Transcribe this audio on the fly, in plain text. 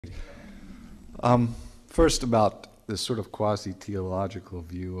First, about this sort of quasi-theological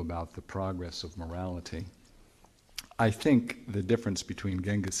view about the progress of morality. I think the difference between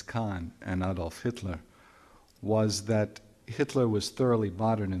Genghis Khan and Adolf Hitler was that Hitler was thoroughly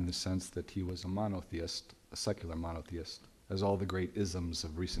modern in the sense that he was a monotheist, a secular monotheist, as all the great isms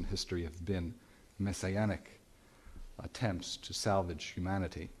of recent history have been messianic attempts to salvage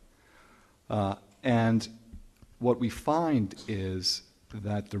humanity. And what we find is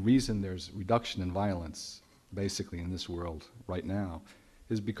that the reason there's reduction in violence, basically in this world right now,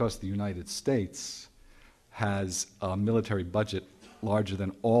 is because the United States has a military budget larger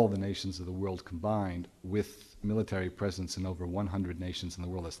than all the nations of the world combined, with military presence in over 100 nations in the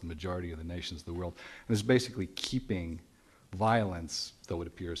world. That's the majority of the nations of the world. And is basically keeping violence, though it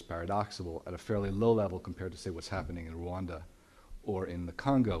appears paradoxical, at a fairly low level compared to, say, what's happening in Rwanda or in the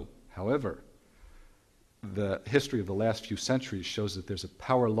Congo. However, the history of the last few centuries shows that there's a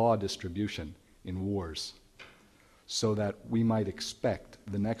power law distribution in wars, so that we might expect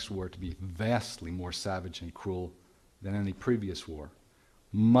the next war to be vastly more savage and cruel than any previous war,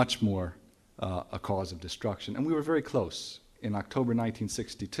 much more a cause of destruction. And we were very close. In October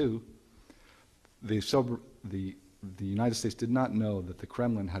 1962, the United States did not know that the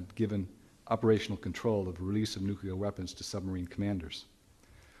Kremlin had given operational control of the release of nuclear weapons to submarine commanders.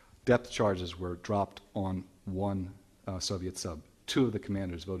 Depth charges were dropped on one Soviet sub. Two of the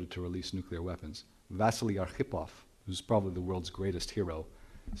commanders voted to release nuclear weapons. Vasily Arkhipov, who's probably the world's greatest hero,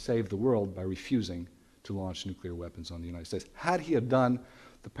 saved the world by refusing to launch nuclear weapons on the United States. Had he have done,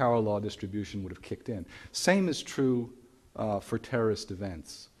 the power law distribution would have kicked in. Same is true for terrorist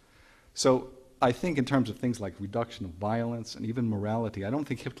events. So I think in terms of things like reduction of violence and even morality, I don't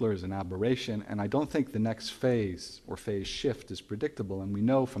think Hitler is an aberration, and I don't think the next phase or phase shift is predictable. And we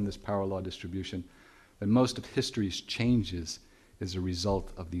know from this power law distribution that most of history's changes is a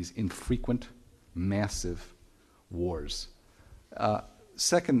result of these infrequent, massive wars.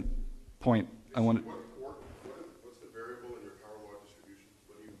 Second point, I want to... What's the variable in your power law distribution?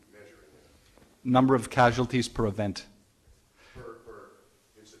 What are you measuring that? Number of casualties per event. Per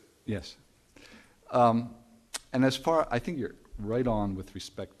incident? Yes. And as far, I think you're right on with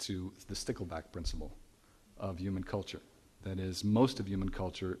respect to the stickleback principle of human culture. That is, most of human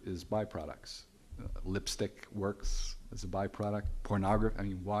culture is byproducts. Lipstick works as a byproduct. Pornography, I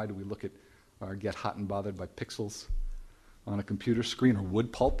mean, why do we look at or get hot and bothered by pixels on a computer screen? Or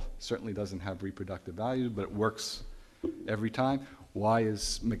wood pulp certainly doesn't have reproductive value, but it works every time. Why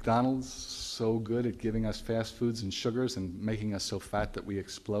is McDonald's so good at giving us fast foods and sugars and making us so fat that we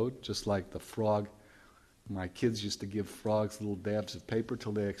explode? Just like the frog. My kids used to give frogs little dabs of paper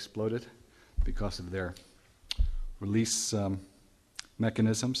till they exploded because of their release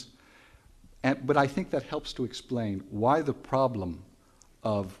mechanisms. But I think that helps to explain why the problem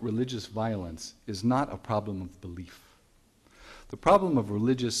of religious violence is not a problem of belief. The problem of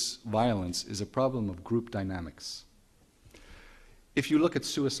religious violence is a problem of group dynamics. If you look at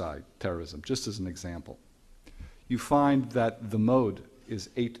suicide terrorism, just as an example, you find that the mode is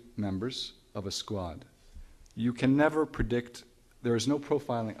 8 members of a squad. You can never predict, there is no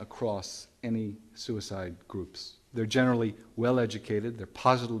profiling across any suicide groups. They're generally well educated, they're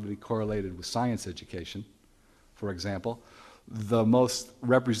positively correlated with science education, for example. The most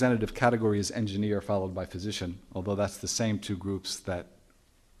representative category is engineer, followed by physician, although that's the same 2 groups that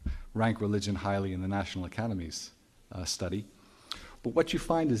rank religion highly in the National Academy's study. But what you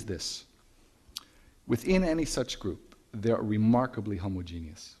find is this. Within any such group, they're remarkably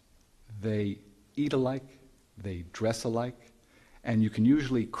homogeneous. They eat alike, they dress alike, and you can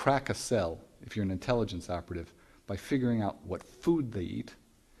usually crack a cell, if you're an intelligence operative, by figuring out what food they eat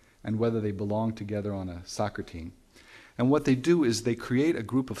and whether they belong together on a soccer team. And what they do is they create a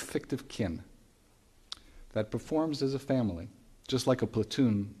group of fictive kin that performs as a family, just like a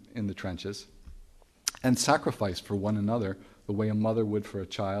platoon in the trenches, and sacrifice for one another the way a mother would for a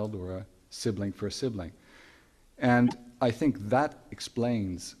child or a sibling for a sibling. And I think that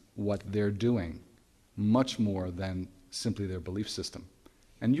explains what they're doing much more than simply their belief system.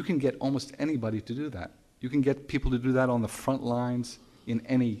 And you can get almost anybody to do that. You can get people to do that on the front lines in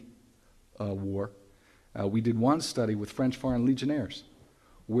any war. We did one study with French Foreign Legionnaires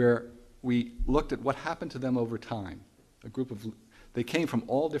where we looked at what happened to them over time. They came from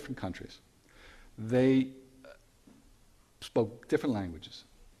all different countries. They spoke different languages.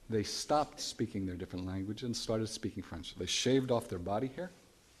 They stopped speaking their different language and started speaking French. They shaved off their body hair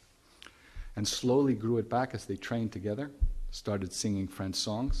and slowly grew it back as they trained together, started singing French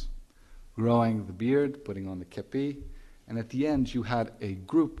songs, growing the beard, putting on the kepi, and at the end you had a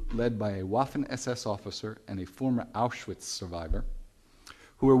group led by a Waffen-SS officer and a former Auschwitz survivor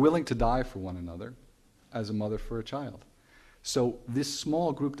who are willing to die for one another as a mother for a child. So this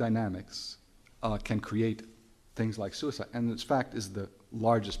small group dynamics can create things like suicide, and in fact is the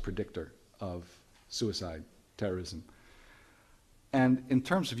largest predictor of suicide, terrorism. And in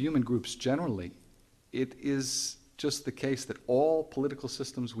terms of human groups generally, it is just the case that all political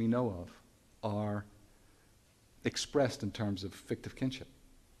systems we know of are expressed in terms of fictive kinship.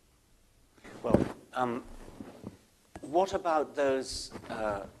 Well, what about those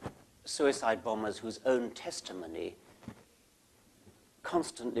suicide bombers whose own testimony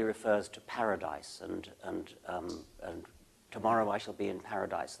constantly refers to paradise and tomorrow I shall be in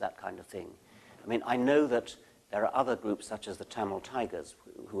paradise, that kind of thing? I mean, I know that there are other groups such as the Tamil Tigers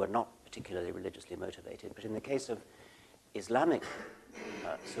who are not particularly religiously motivated, but in the case of Islamic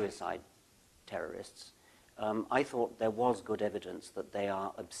suicide terrorists, I thought there was good evidence that they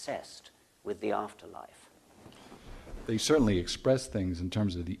are obsessed with the afterlife. They certainly express things in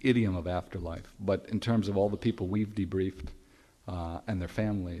terms of the idiom of afterlife, but in terms of all the people we've debriefed and their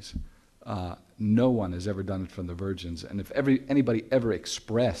families, no one has ever done it for the virgins. And if anybody ever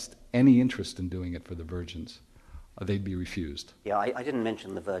expressed any interest in doing it for the virgins, they'd be refused. Yeah, I didn't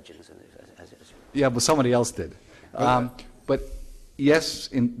mention the virgins. Yeah, but somebody else did. But yes,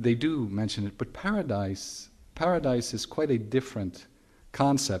 they do mention it, but paradise is quite a different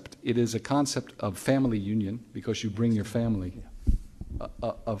concept. It is a concept of family union, because you bring your family,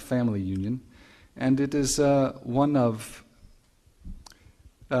 of family union, and it is one of,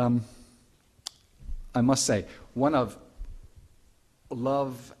 I must say, one of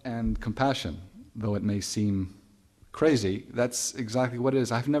love and compassion, though it may seem crazy. That's exactly what it is.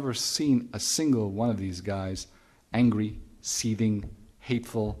 I've never seen a single one of these guys angry, seething,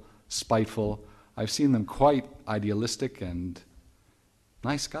 hateful, spiteful. I've seen them quite idealistic and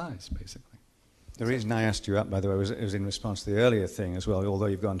nice guys, basically. The reason I asked you up, by the way, was in response to the earlier thing as well, although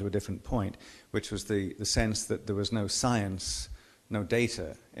you've gone to a different point, which was the sense that there was no science, no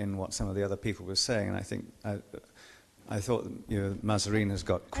data in what some of the other people were saying. And I think I thought Mazarine has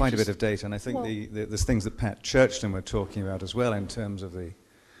got quite a bit of data, and I think there's things that Pat Churchton were talking about as well in terms of the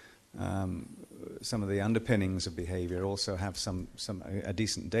some of the underpinnings of behavior also have a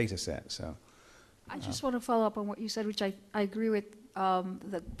decent data set. So I just want to follow up on what you said, which I agree with,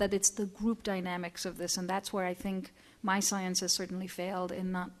 that it's the group dynamics of this, and that's where I think my science has certainly failed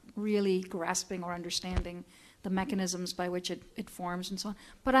in not really grasping or understanding the mechanisms by which it forms and so on.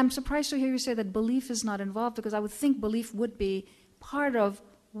 But I'm surprised to hear you say that belief is not involved, because I would think belief would be part of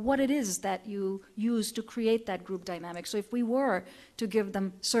what it is that you use to create that group dynamic. So if we were to give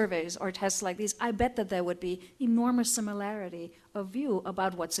them surveys or tests like these, I bet that there would be enormous similarity of view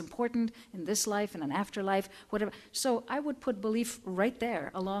about what's important in this life and an afterlife, whatever. So I would put belief right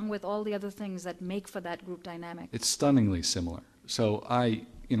there, along with all the other things that make for that group dynamic. It's stunningly similar. So I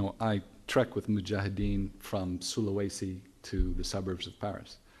trek with Mujahideen from Sulawesi to the suburbs of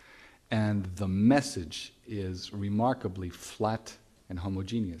Paris. And the message is remarkably flat and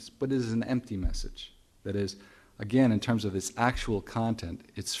homogeneous, but it is an empty message. That is, again, in terms of its actual content,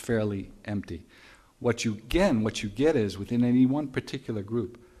 it's fairly empty. What you get is, within any one particular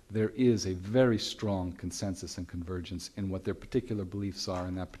group, there is a very strong consensus and convergence in what their particular beliefs are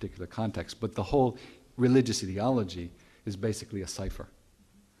in that particular context. But the whole religious ideology is basically a cipher.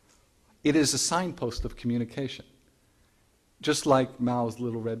 It is a signpost of communication, just like Mao's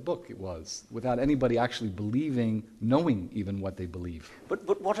Little Red Book it was, without anybody actually knowing even what they believe.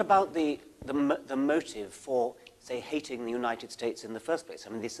 But what about the motive for, say, hating the United States in the first place? I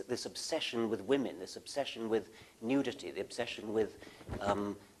mean, this obsession with women, this obsession with nudity, the obsession with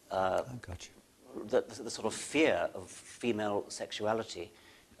the sort of fear of female sexuality,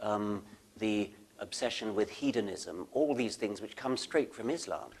 the obsession with hedonism, all these things which come straight from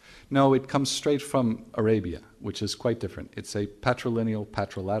Islam. No, it comes straight from Arabia, which is quite different. It's a patrilineal,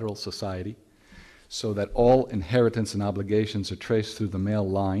 patrilateral society, so that all inheritance and obligations are traced through the male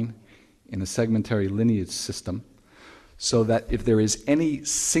line in a segmentary lineage system, so that if there is any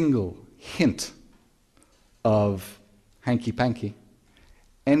single hint of hanky-panky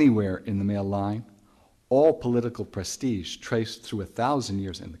anywhere in the male line, all political prestige traced through 1,000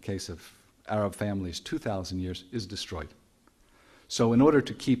 years, in the case of Arab families, 2,000 years, is destroyed. So in order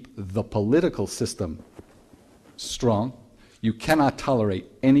to keep the political system strong, you cannot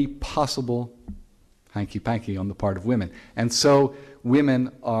tolerate any possible hanky-panky on the part of women. And so women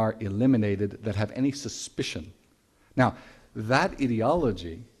are eliminated that have any suspicion. Now, that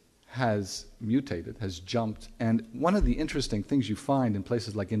ideology has mutated, has jumped, and one of the interesting things you find in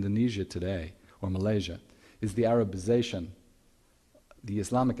places like Indonesia today, or Malaysia, is the Arabization, the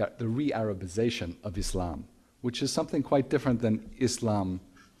re-Arabization of Islam, which is something quite different than Islam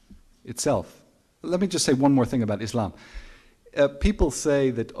itself. Let me just say one more thing about Islam. People say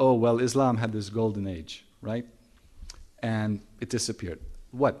that, oh, well, Islam had this golden age, right? And it disappeared.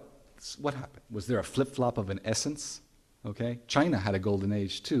 What happened? Was there a flip-flop of an essence? Okay? China had a golden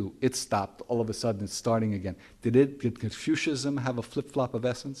age too. It stopped. All of a sudden it's starting again. Did Confucianism have a flip-flop of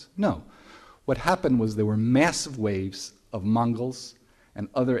essence? No. What happened was there were massive waves of Mongols and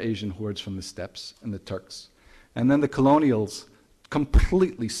other Asian hordes from the steppes and the Turks. And then the colonials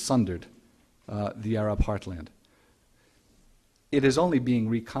completely sundered the Arab heartland. It is only being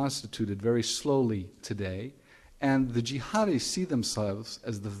reconstituted very slowly today, and the jihadis see themselves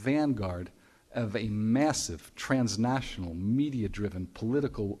as the vanguard of a massive, transnational, media-driven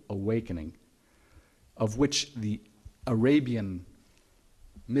political awakening, of which the Arabian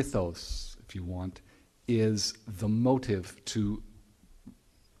mythos, if you want, is the motive to,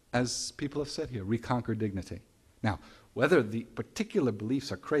 as people have said here, reconquer dignity. Now, whether the particular beliefs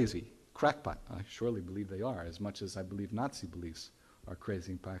are crazy, crackpot, I surely believe they are, as much as I believe Nazi beliefs are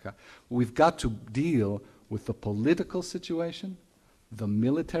crazy and crackpot. We've got to deal with the political situation, the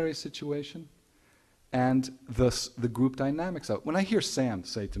military situation, and the group dynamics. When I hear Sam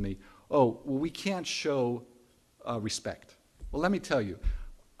say to me, oh, well, we can't show respect. Well, let me tell you,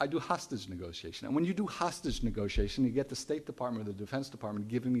 I do hostage negotiation. And when you do hostage negotiation, you get the State Department or the Defense Department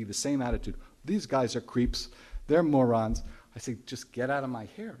giving me the same attitude. These guys are creeps. They're morons. I say, just get out of my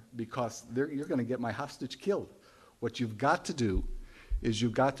hair, because you're going to get my hostage killed. What you've got to do is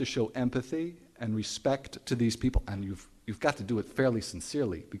you've got to show empathy and respect to these people, and you've got to do it fairly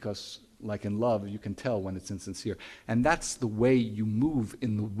sincerely, because like in love, you can tell when it's insincere. And that's the way you move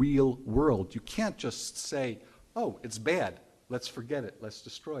in the real world. You can't just say, oh, it's bad. Let's forget it. Let's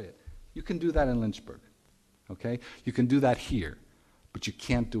destroy it. You can do that in Lynchburg, okay? You can do that here, but you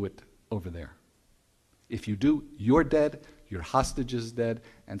can't do it over there. If you do, you're dead, your hostage is dead,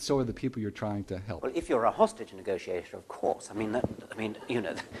 and so are the people you're trying to help. Well, if you're a hostage negotiator, of course.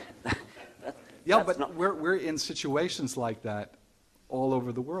 Yeah, but we're in situations like that all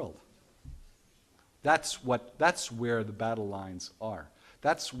over the world. That's where the battle lines are.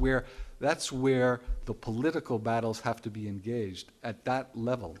 That's where the political battles have to be engaged, at that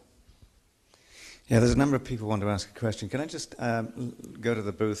level. Yeah, there's a number of people who want to ask a question. Can I just go to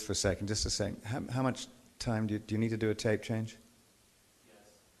the booth for a second, just a second? How much time do you need to do a tape change?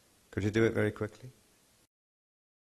 Yes. Could you do it very quickly?